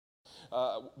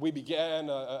We began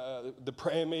the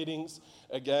prayer meetings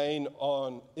again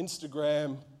on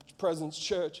Instagram, Presence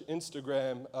Church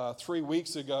Instagram 3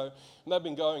 weeks ago, and they've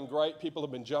been going great. People have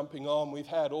been jumping on.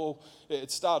 It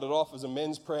started off as a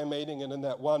men's prayer meeting, and in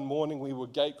that one morning we were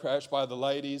gate crashed by the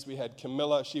ladies. We had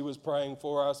Camilla, she was praying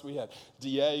for us. We had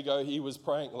Diego, he was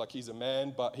praying, like he's a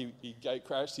man, but he gate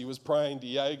crashed, he was praying,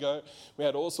 Diego. We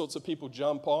had all sorts of people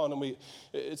jump on, and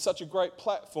it's such a great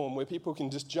platform where people can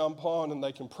just jump on and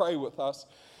they can pray with us.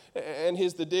 And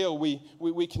here's the deal,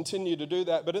 we continue to do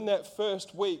that. But in that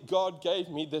first week, God gave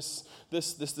me this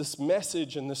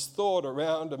message and this thought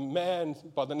around a man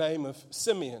by the name of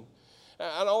Simeon.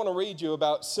 And I want to read you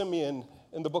about Simeon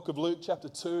in the book of Luke chapter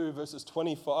 2, verses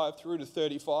 25 through to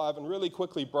 35, and really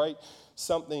quickly break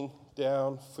something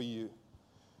down for you.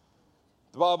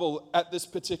 The Bible at this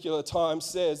particular time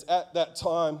says, at that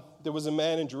time, there was a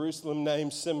man in Jerusalem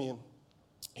named Simeon.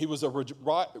 He was a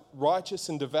righteous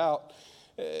and devout,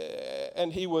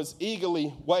 and he was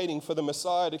eagerly waiting for the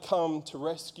Messiah to come to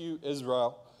rescue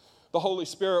Israel. The Holy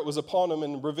Spirit was upon him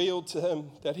and revealed to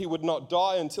him that he would not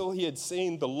die until he had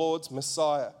seen the Lord's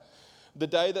Messiah. The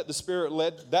day the Spirit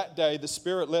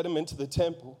led him into the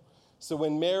temple. So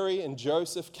when Mary and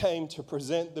Joseph came to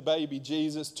present the baby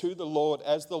Jesus to the Lord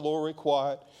as the law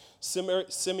required,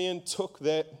 Simeon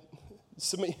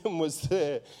was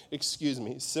there.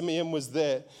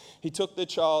 He took the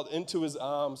child into his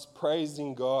arms,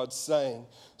 praising God, saying,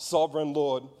 "Sovereign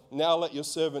Lord, now let your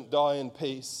servant die in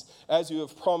peace. As you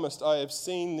have promised, I have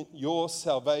seen your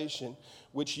salvation,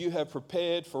 which you have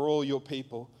prepared for all your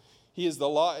people. He is the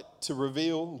light to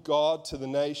reveal God to the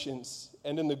nations,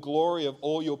 and in the glory of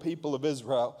all your people of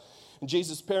Israel." And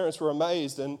Jesus' parents were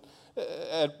amazed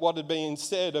at what had been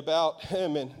said about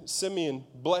him, and Simeon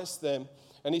blessed them.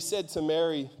 And he said to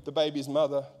Mary, the baby's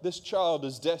mother, "This child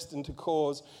is destined to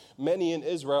cause many in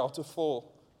Israel to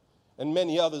fall and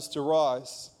many others to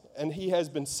rise. And he has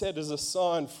been set as a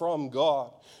sign from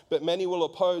God. But many will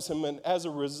oppose him, and as a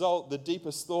result, the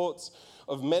deepest thoughts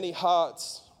of many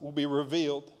hearts will be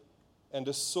revealed, and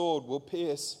a sword will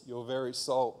pierce your very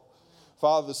soul."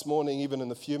 Father, this morning, even in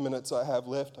the few minutes I have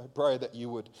left, I pray that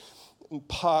you would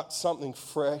impart something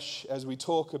fresh as we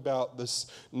talk about this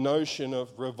notion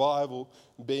of revival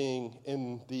being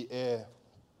in the air.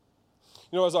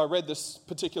 You know, as I read this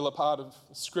particular part of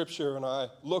Scripture and I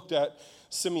looked at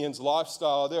Simeon's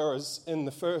lifestyle, there is in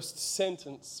the first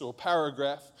sentence or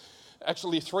paragraph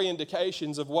actually 3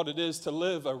 indications of what it is to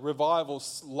live a revival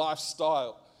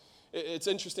lifestyle. It's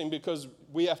interesting because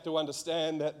we have to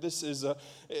understand that this is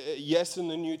yes, in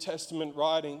the New Testament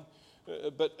writing,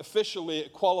 but officially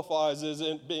it qualifies as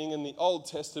it being in the Old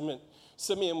Testament.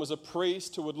 Simeon was a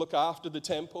priest who would look after the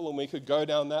temple, and we could go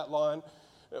down that line.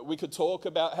 We could talk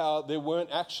about how there weren't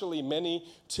actually many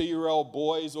 2-year-old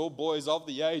boys or boys of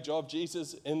the age of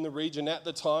Jesus in the region at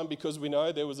the time, because we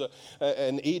know there was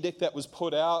an edict that was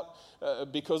put out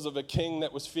because of a king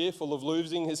that was fearful of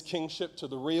losing his kingship to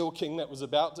the real king that was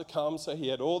about to come. So he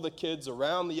had all the kids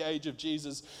around the age of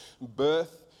Jesus'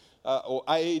 birth or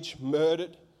age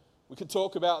murdered. We could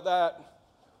talk about that.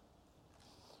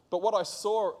 But what I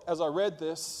saw as I read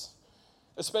this,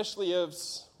 especially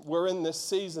as we're in this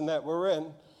season that we're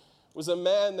in, was a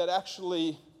man that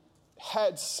actually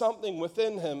had something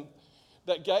within him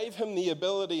that gave him the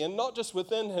ability, and not just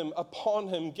within him, upon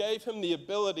him, gave him the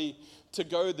ability to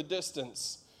go the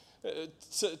distance,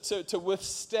 to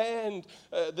withstand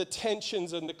the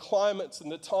tensions and the climates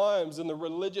and the times and the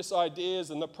religious ideas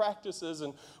and the practices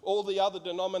and all the other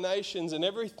denominations and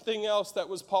everything else that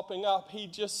was popping up. He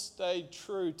just stayed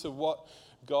true to what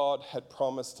God had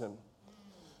promised him.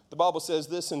 The Bible says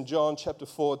this in John chapter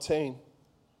 14.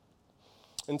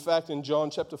 In fact, in John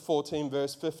chapter 14,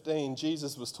 verse 15,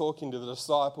 Jesus was talking to the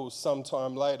disciples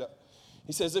sometime later.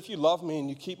 He says, "If you love me and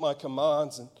you keep my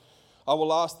commands, and I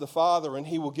will ask the Father, and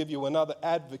he will give you another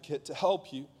advocate to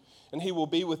help you, and he will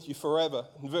be with you forever."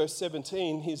 In verse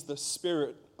 17, he's the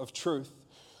Spirit of truth.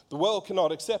 The world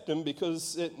cannot accept him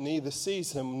because it neither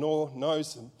sees him nor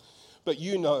knows him. But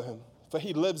you know him, for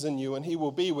he lives in you, and he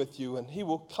will be with you, and he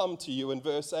will come to you. In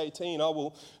verse 18, "I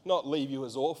will not leave you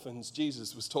as orphans."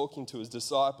 Jesus was talking to his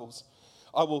disciples.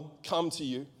 "I will come to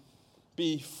you.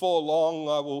 Before long,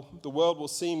 the world will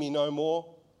see me no more,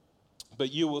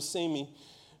 but you will see me.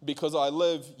 Because I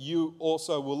live, you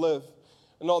also will live.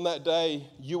 And on that day,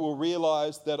 you will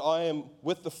realize that I am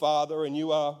with the Father, and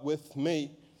you are with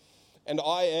me, and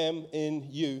I am in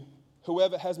you.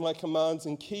 Whoever has my commands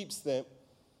and keeps them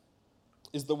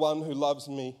is the one who loves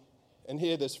me." And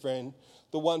hear this, friend.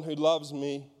 "The one who loves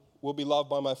me will be loved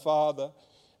by my Father,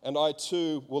 and I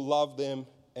too will love them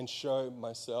and show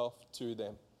myself to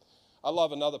them." I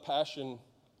love another passion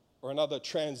or another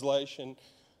translation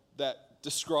that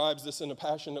describes this in a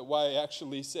passionate way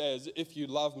actually says, if you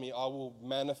love me, I will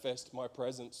manifest my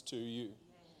presence to you.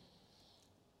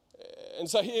 And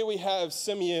so here we have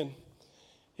Simeon.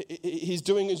 He's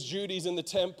doing his duties in the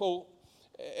temple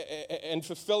and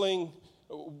fulfilling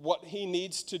what he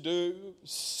needs to do,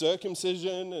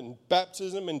 circumcision and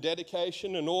baptism and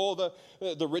dedication and all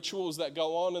the rituals that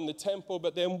go on in the temple.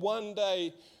 But then one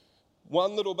day,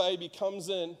 one little baby comes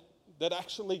in that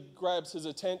actually grabs his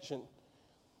attention.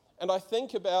 And I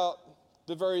think about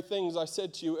the very things I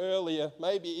said to you earlier,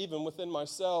 maybe even within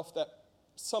myself, that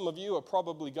some of you are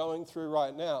probably going through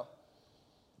right now.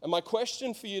 And my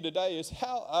question for you today is,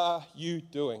 how are you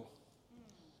doing?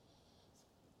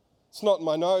 It's not in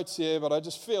my notes here, but I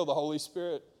just feel the Holy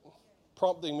Spirit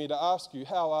prompting me to ask you,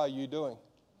 how are you doing?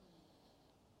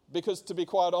 Because to be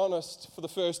quite honest, for the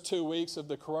first 2 weeks of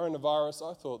the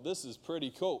coronavirus, I thought, this is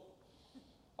pretty cool.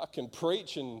 I can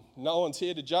preach and no one's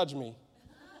here to judge me.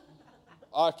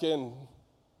 I can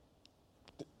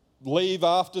leave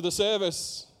after the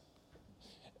service.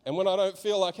 And when I don't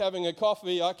feel like having a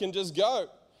coffee, I can just go.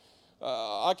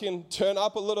 I can turn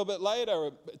up a little bit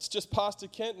later. It's just Pastor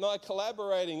Kent and I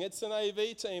collaborating. It's an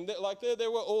AV team.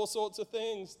 There were all sorts of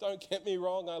things. Don't get me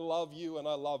wrong. I love you and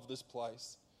I love this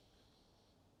place.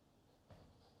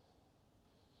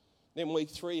 Then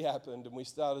week 3 happened and we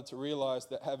started to realize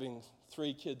that having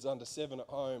 3 kids under 7 at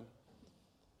home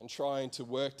and trying to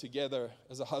work together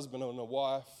as a husband and a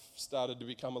wife started to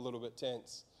become a little bit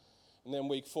tense. And then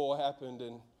week 4 happened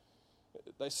and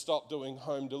they stopped doing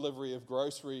home delivery of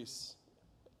groceries.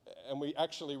 And we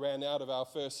actually ran out of our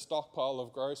first stockpile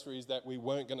of groceries that we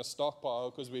weren't going to stockpile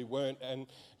because we weren't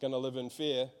going to live in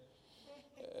fear.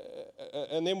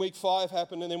 And then week 5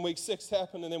 happened, and then week 6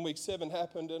 happened, and then week 7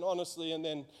 happened. And honestly, and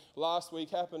then last week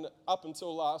happened. Up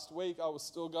until last week, I was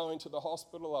still going to the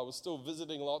hospital. I was still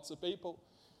visiting lots of people.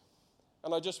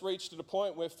 And I just reached at a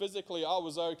point where physically I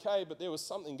was okay, but there was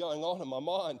something going on in my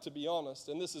mind, to be honest.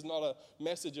 And this is not a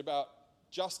message about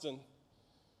Justin.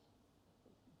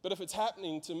 But if it's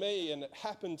happening to me and it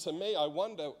happened to me, I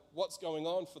wonder what's going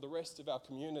on for the rest of our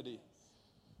community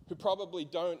who probably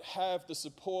don't have the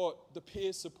support, the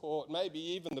peer support, maybe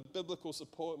even the biblical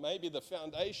support, maybe the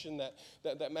foundation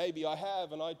that maybe I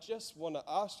have. And I just want to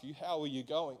ask you, how are you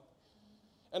going?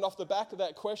 And off the back of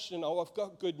that question, I've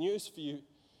got good news for you.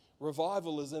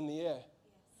 Revival is in the air.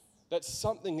 That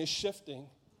something is shifting.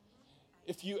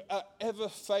 If you are ever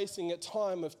facing a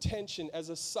time of tension as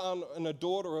a son and a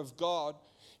daughter of God,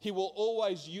 He will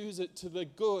always use it to the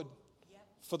good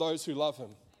for those who love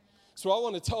Him. So I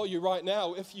want to tell you right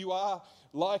now, if you are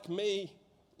like me,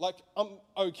 like I'm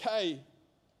okay,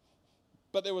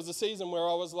 but there was a season where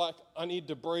I was like, I need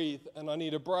to breathe and I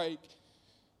need a break.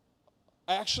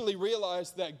 I actually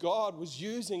realized that God was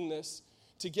using this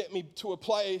to get me to a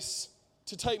place,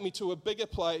 to take me to a bigger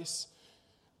place,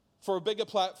 for a bigger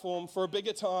platform, for a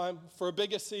bigger time, for a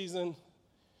bigger season.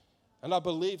 And I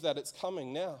believe that it's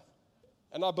coming now.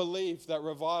 And I believe that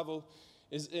revival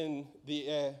is in the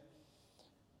air.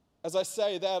 As I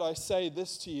say that, I say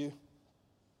this to you.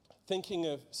 Thinking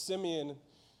of Simeon,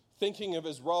 thinking of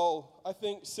his role, I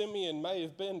think Simeon may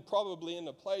have been probably in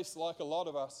a place like a lot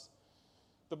of us.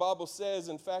 The Bible says,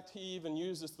 in fact, he even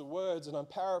uses the words, and I'm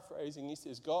paraphrasing, he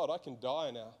says, God, I can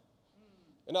die now.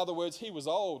 In other words, he was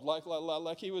old,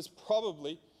 like he was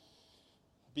probably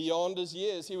beyond his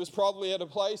years. He was probably at a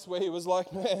place where he was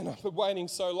like, man, I've been waiting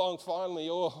so long, finally,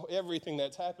 everything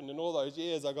that's happened in all those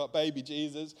years. I got baby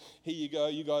Jesus. Here you go.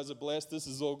 You guys are blessed. This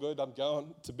is all good. I'm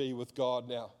going to be with God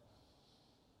now.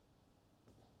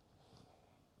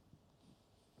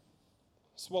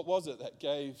 So what was it that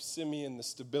gave Simeon the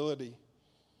stability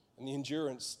and the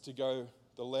endurance to go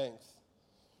the length?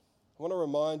 I want to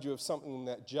remind you of something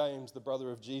that James, the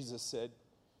brother of Jesus, said.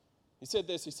 He said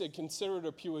this, he said, consider it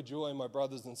a pure joy, my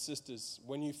brothers and sisters,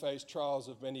 when you face trials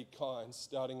of many kinds,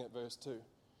 starting at verse 2.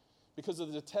 Because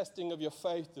of the testing of your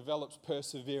faith develops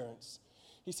perseverance.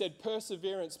 He said,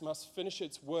 perseverance must finish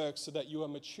its work so that you are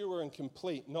mature and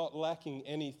complete, not lacking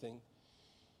anything.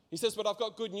 He says, but I've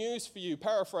got good news for you,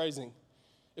 paraphrasing.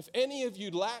 If any of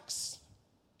you lacks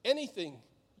anything,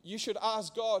 you should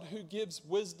ask God who gives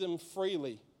wisdom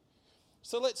freely.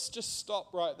 So let's just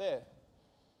stop right there.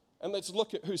 And let's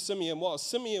look at who Simeon was.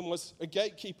 Simeon was a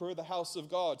gatekeeper of the house of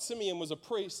God. Simeon was a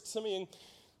priest. Simeon,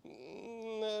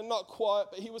 not quite,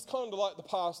 but he was kind of like the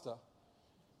pastor.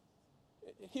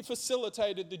 He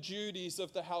facilitated the duties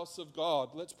of the house of God.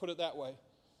 Let's put it that way.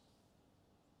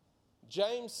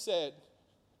 James said,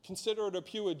 consider it a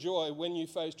pure joy when you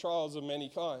face trials of many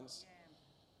kinds.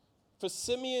 For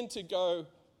Simeon to go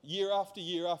year after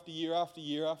year after year after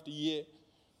year after year,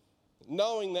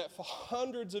 knowing that for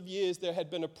hundreds of years there had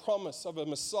been a promise of a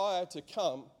Messiah to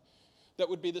come that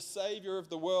would be the Savior of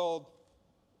the world,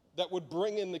 that would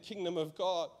bring in the kingdom of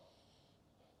God.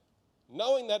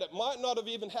 Knowing that it might not have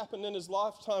even happened in his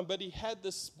lifetime, but he had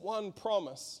this one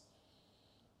promise.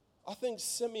 I think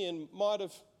Simeon might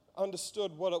have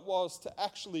understood what it was to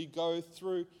actually go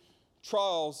through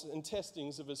trials and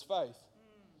testings of his faith.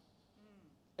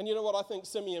 And you know what? I think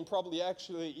Simeon probably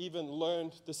actually even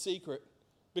learned the secret.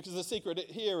 Because the secret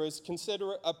here is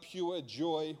consider it a pure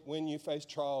joy when you face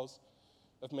trials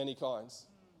of many kinds.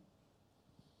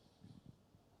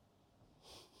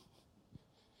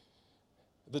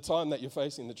 The time that you're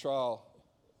facing the trial,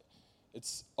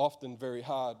 it's often very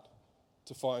hard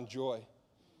to find joy.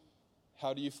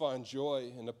 How do you find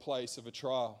joy in a place of a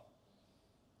trial?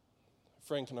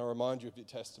 Friend, can I remind you of your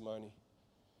testimony?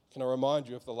 Can I remind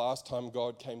you of the last time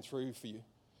God came through for you?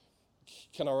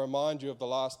 Can I remind you of the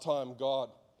last time God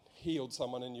healed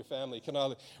someone in your family? Can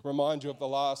I remind you of the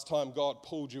last time God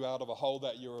pulled you out of a hole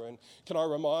that you were in? Can I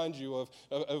remind you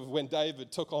of when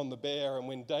David took on the bear, and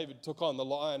when David took on the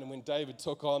lion, and when David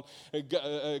took on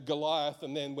Goliath,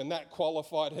 and then when that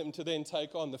qualified him to then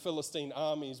take on the Philistine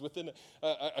armies within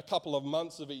a couple of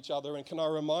months of each other? And can I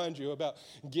remind you about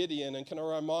Gideon? And can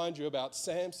I remind you about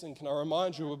Samson? Can I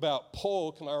remind you about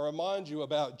Paul? Can I remind you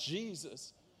about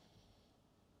Jesus?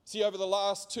 See, over the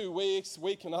last 2 weeks,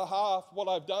 week and a half, what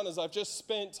I've done is I've just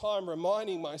spent time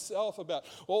reminding myself about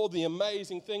all the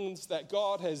amazing things that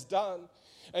God has done.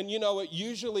 And you know, it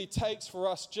usually takes for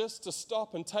us just to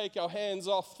stop and take our hands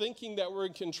off thinking that we're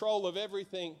in control of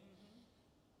everything.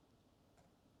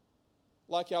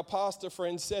 Like our pastor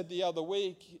friend said the other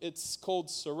week, it's called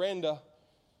surrender.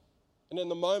 And in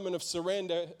the moment of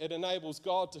surrender, it enables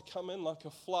God to come in like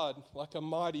a flood, like a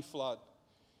mighty flood,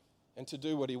 and to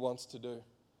do what he wants to do.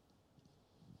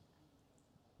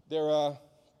 There are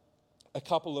a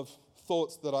couple of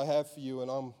thoughts that I have for you,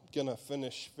 and I'm going to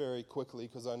finish very quickly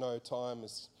because I know time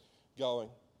is going.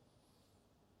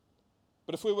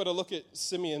 But if we were to look at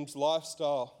Simeon's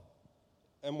lifestyle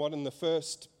and what in the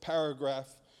first paragraph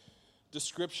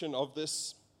description of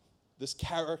this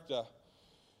character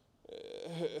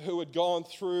who had gone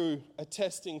through a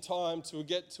testing time to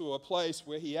get to a place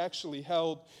where he actually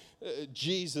held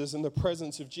Jesus in the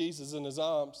presence of Jesus in his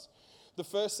arms. The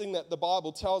first thing that the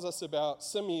Bible tells us about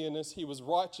Simeon is he was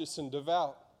righteous and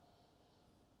devout.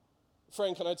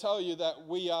 Friend, can I tell you that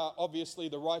we are obviously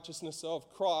the righteousness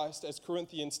of Christ, as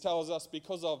Corinthians tells us,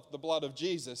 because of the blood of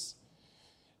Jesus.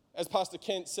 As Pastor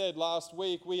Kent said last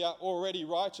week, we are already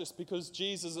righteous because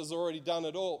Jesus has already done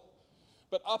it all.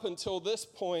 But up until this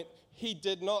point, he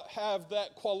did not have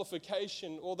that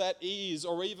qualification or that ease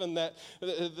or even that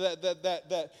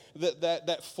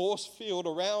force field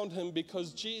around him,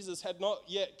 because Jesus had not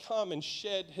yet come and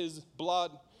shed his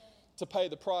blood to pay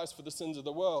the price for the sins of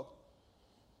the world.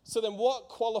 So then what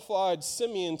qualified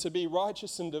Simeon to be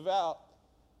righteous and devout?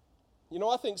 You know,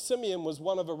 I think Simeon was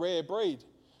one of a rare breed.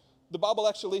 The Bible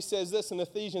actually says this in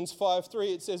Ephesians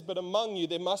 5:3. It says, "But among you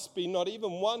there must be not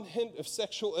even one hint of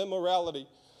sexual immorality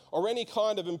or any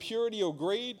kind of impurity or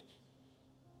greed,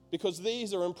 because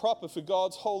these are improper for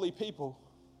God's holy people."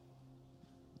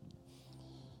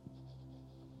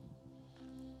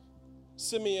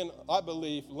 Simeon, I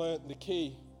believe, learned the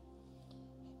key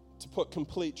to put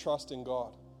complete trust in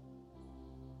God.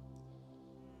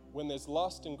 When there's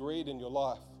lust and greed in your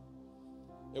life,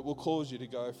 it will cause you to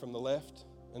go from the left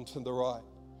and to the right.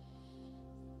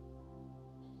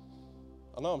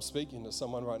 I know I'm speaking to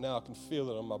someone right now. I can feel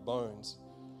it in my bones.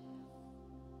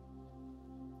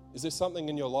 Is there something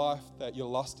in your life that you're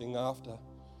lusting after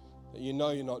that you know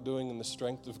you're not doing in the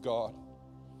strength of God?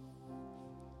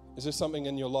 Is there something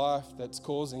in your life that's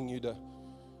causing you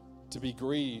to be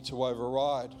greedy, to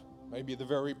override maybe the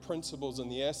very principles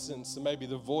and the essence and maybe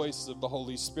the voice of the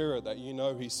Holy Spirit that you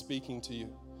know He's speaking to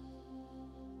you?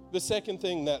 The second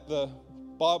thing that the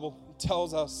Bible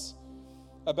tells us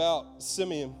about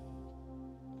Simeon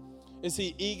is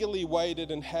he eagerly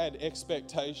waited and had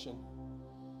expectation.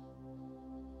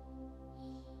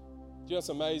 You know, it's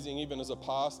amazing, even as a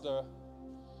pastor,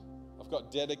 I've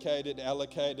got dedicated,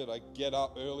 allocated, I get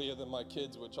up earlier than my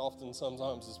kids, which often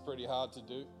sometimes is pretty hard to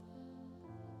do.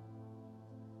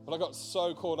 But I got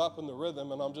so caught up in the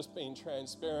rhythm, and I'm just being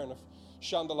transparent, of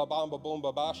Shandala Bamba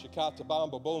Boomba Bashikata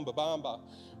Bamba Boomba Bamba,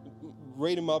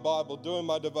 reading my Bible, doing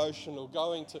my devotional,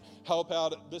 going to help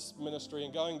out at this ministry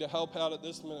and going to help out at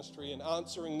this ministry and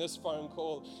answering this phone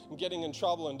call and getting in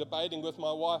trouble and debating with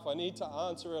my wife. I need to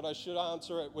answer it, I should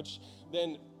answer it, which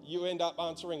then you end up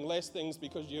answering less things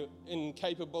because you're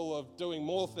incapable of doing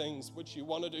more things, which you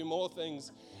want to do more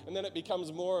things. And then it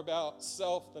becomes more about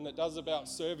self than it does about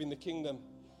serving the kingdom.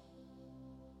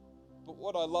 But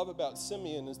what I love about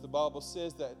Simeon is the Bible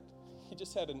says that he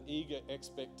just had an eager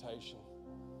expectation.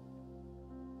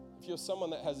 If you're someone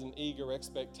that has an eager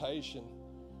expectation,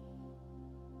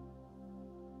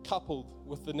 coupled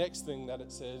with the next thing that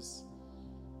it says,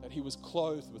 that he was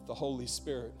clothed with the Holy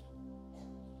Spirit.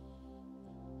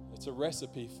 It's a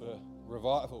recipe for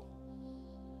revival.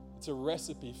 It's a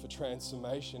recipe for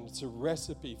transformation. It's a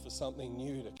recipe for something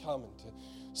new to come and to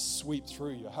sweep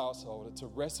through your household. It's a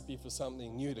recipe for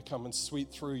something new to come and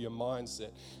sweep through your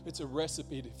mindset. It's a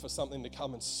recipe for something to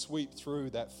come and sweep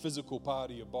through that physical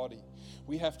part of your body.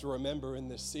 We have to remember in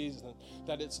this season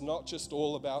that it's not just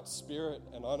all about spirit.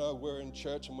 And I know we're in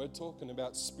church and we're talking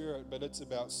about spirit, but it's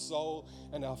about soul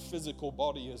and our physical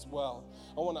body as well.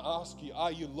 I want to ask you,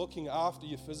 are you looking after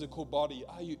your physical body?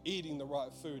 Are you eating the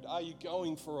right food? Are you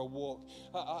going for a walk?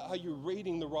 Are you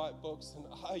reading the right books? And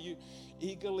are you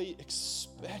eagerly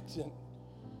expectant,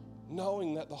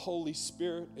 knowing that the Holy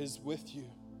Spirit is with you?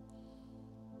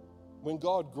 When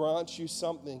God grants you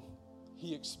something,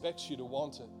 He expects you to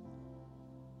want it.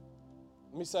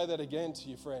 Let me say that again to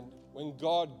you, friend. When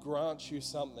God grants you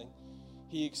something,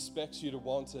 He expects you to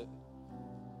want it.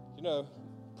 You know,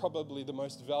 probably the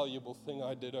most valuable thing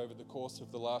I did over the course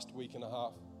of the last week and a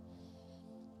half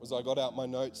was I got out my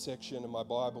notes section in my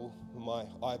Bible, my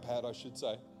iPad, I should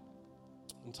say,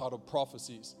 entitled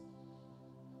Prophecies.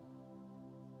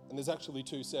 And there's actually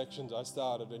 2 sections. I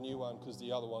started a new one because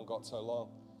the other one got so long.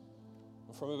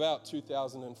 And from about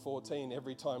 2014,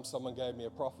 every time someone gave me a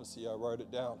prophecy, I wrote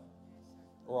it down.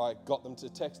 Or I got them to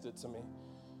text it to me.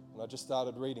 And I just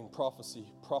started reading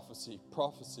prophecy, prophecy,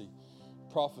 prophecy,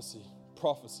 prophecy,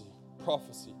 prophecy,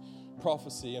 prophecy,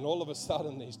 prophecy. And all of a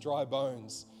sudden, these dry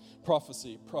bones,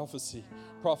 prophecy, prophecy,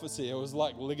 prophecy. It was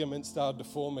like ligaments started to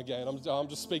form again. I'm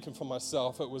just speaking for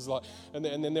myself. It was like, and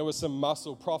then there was some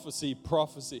muscle, prophecy,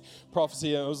 prophecy,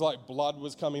 prophecy. And it was like blood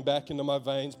was coming back into my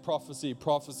veins, prophecy,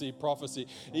 prophecy, prophecy.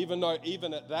 Even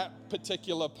at that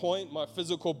particular point, my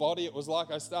physical body, it was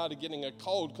like I started getting a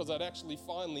cold because I'd actually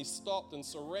finally stopped and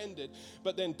surrendered.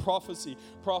 But then prophecy,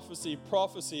 prophecy,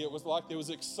 prophecy. It was like there was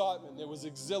excitement, there was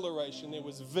exhilaration, there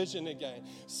was vision again.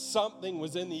 Something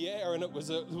was in the air, and it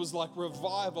was like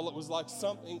revival. It was like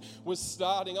something was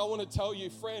starting. I want to tell you,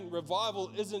 friend, revival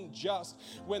isn't just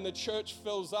when the church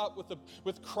fills up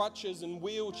with crutches and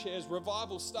wheelchairs.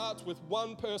 Revival starts with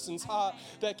one person's heart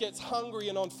that gets hungry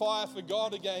and on fire for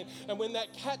God again. And when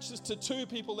that catches to 2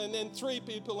 people, and then 3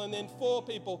 people, and then 4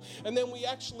 people, and then we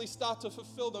actually start to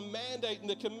fulfill the mandate and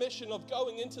the commission of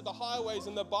going into the highways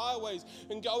and the byways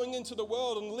and going into the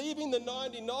world and leaving the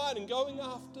 99 and going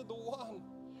after the one.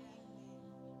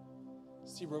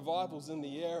 See, revival's in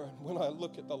the air. And when I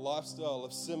look at the lifestyle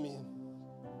of Simeon,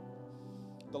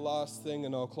 the last thing,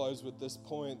 and I'll close with this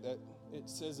point that it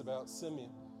says about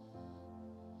Simeon,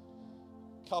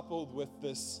 coupled with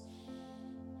this,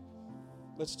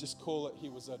 let's just call it, he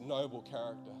was a noble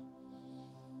character.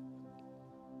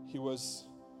 He was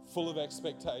full of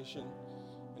expectation,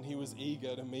 and he was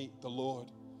eager to meet the Lord.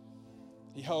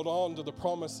 He held on to the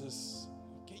promises.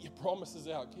 Get your promises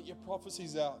out. Get your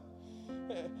prophecies out.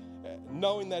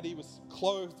 Knowing that he was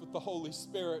clothed with the Holy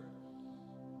Spirit,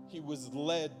 he was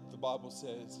led, the Bible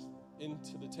says,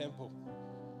 into the temple.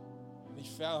 And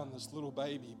he found this little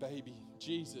baby,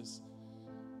 Jesus.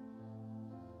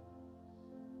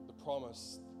 The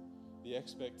promise, the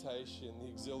expectation, the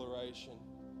exhilaration,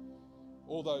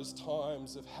 all those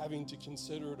times of having to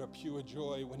consider it a pure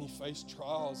joy when he faced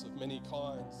trials of many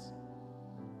kinds.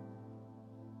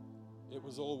 It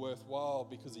was all worthwhile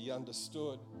because he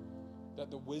understood that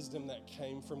the wisdom that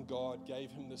came from God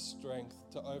gave him the strength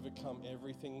to overcome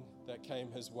everything that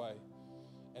came his way.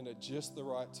 And at just the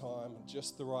right time,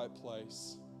 just the right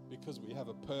place, because we have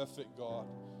a perfect God,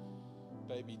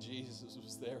 baby Jesus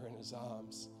was there in his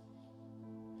arms.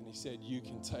 And he said, "You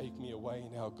can take me away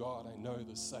now, God. I know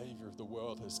the Savior of the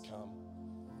world has come."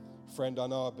 Friend, I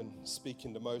know I've been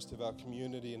speaking to most of our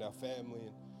community and our family,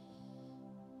 and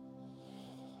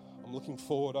I'm looking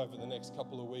forward over the next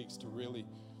couple of weeks to really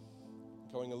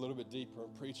going a little bit deeper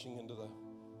and preaching into the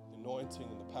anointing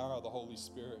and the power of the Holy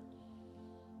Spirit.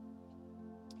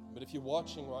 But if you're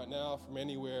watching right now from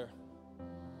anywhere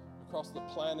across the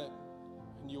planet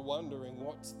and you're wondering,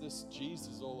 what's this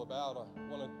Jesus all about?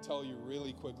 I want to tell you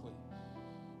really quickly.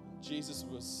 Jesus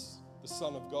was the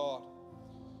Son of God.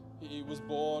 He was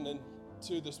born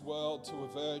into this world to a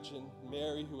virgin,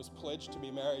 Mary, who was pledged to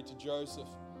be married to Joseph.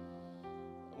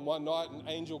 And one night an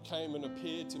angel came and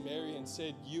appeared to Mary and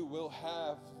said, "You will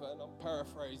have," and I'm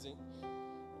paraphrasing,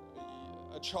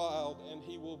 "a child, and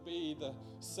he will be the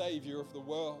Savior of the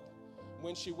world."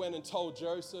 When she went and told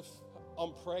Joseph,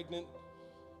 "I'm pregnant,"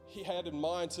 he had in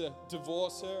mind to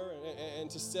divorce her and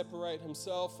to separate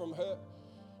himself from her.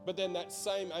 But then that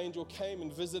same angel came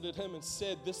and visited him and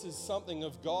said, "This is something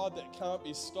of God that can't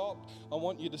be stopped. I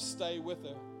want you to stay with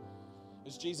her."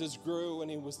 As Jesus grew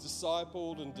and he was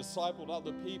discipled and discipled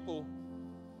other people,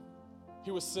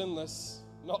 he was sinless,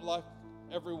 not like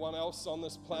everyone else on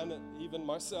this planet, even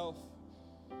myself.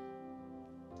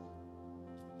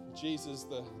 Jesus,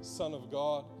 the Son of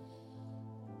God,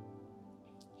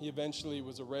 he eventually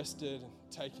was arrested and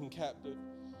taken captive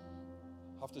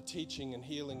after teaching and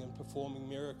healing and performing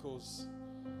miracles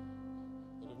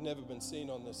that have never been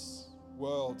seen on this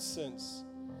world since,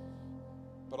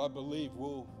 but I believe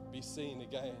will be seen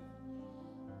again.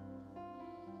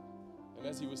 And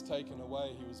as he was taken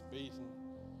away, he was beaten.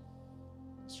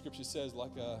 Scripture says,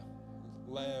 like a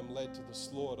lamb led to the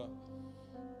slaughter.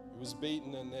 He was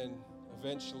beaten, and then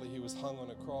eventually he was hung on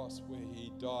a cross where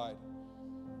he died.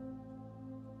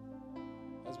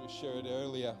 As we shared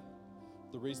earlier,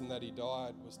 the reason that he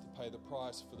died was to pay the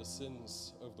price for the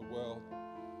sins of the world.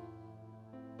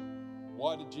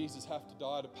 Why did Jesus have to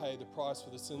die to pay the price for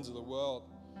the sins of the world?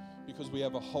 Because we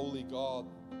have a holy God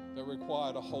that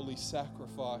required a holy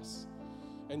sacrifice.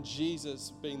 And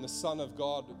Jesus, being the Son of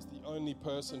God, was the only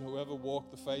person who ever walked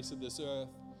the face of this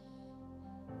earth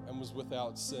and was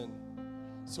without sin.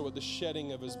 So at the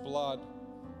shedding of his blood,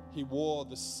 he wore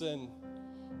the sin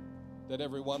that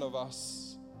every one of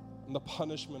us, and the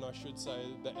punishment, I should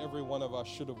say, that every one of us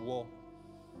should have worn.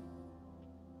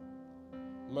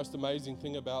 The most amazing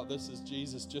thing about this is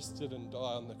Jesus just didn't die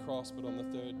on the cross, but on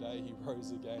the third day he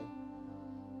rose again.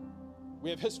 We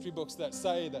have history books that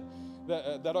say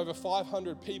that over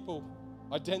 500 people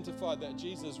identified that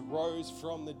Jesus rose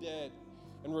from the dead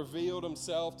and revealed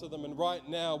himself to them. And right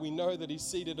now we know that he's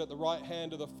seated at the right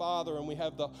hand of the Father, and we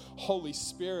have the Holy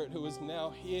Spirit who is now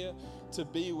here to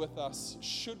be with us.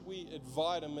 Should we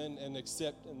invite him in and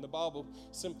accept? And the Bible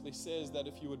simply says that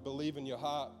if you would believe in your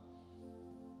heart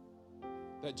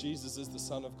that Jesus is the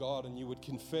Son of God and you would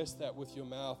confess that with your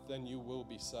mouth, then you will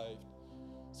be saved.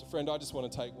 So friend, I just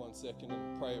want to take 1 second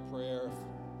and pray a prayer.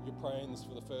 If you're praying this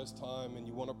for the first time and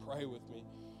you want to pray with me,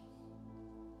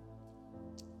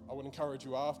 I would encourage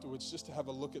you afterwards just to have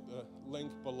a look at the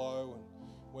link below. And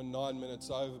we're 9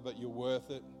 minutes over, but you're worth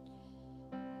it.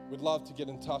 We'd love to get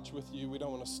in touch with you. We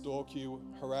don't want to stalk you,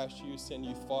 harass you, send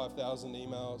you 5,000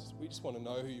 emails. We just want to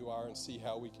know who you are and see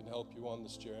how we can help you on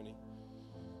this journey.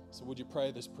 So would you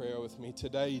pray this prayer with me?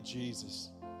 Today, Jesus,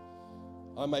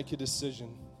 I make a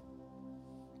decision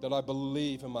that I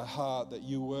believe in my heart that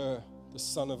you were the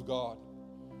Son of God,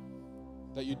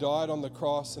 that you died on the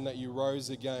cross and that you rose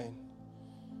again.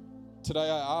 Today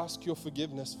I ask your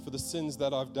forgiveness for the sins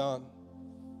that I've done.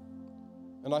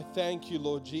 And I thank you,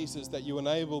 Lord Jesus, that you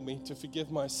enable me to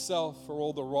forgive myself for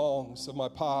all the wrongs of my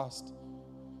past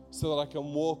so that I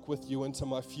can walk with you into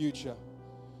my future.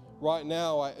 Right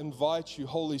now, I invite you,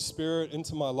 Holy Spirit,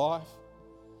 into my life.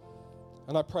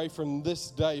 And I pray from this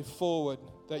day forward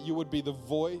that you would be the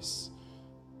voice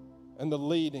and the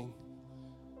leading.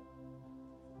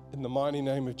 In the mighty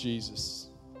name of Jesus,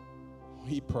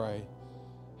 we pray.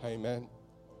 Amen.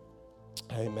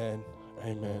 Amen.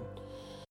 Amen.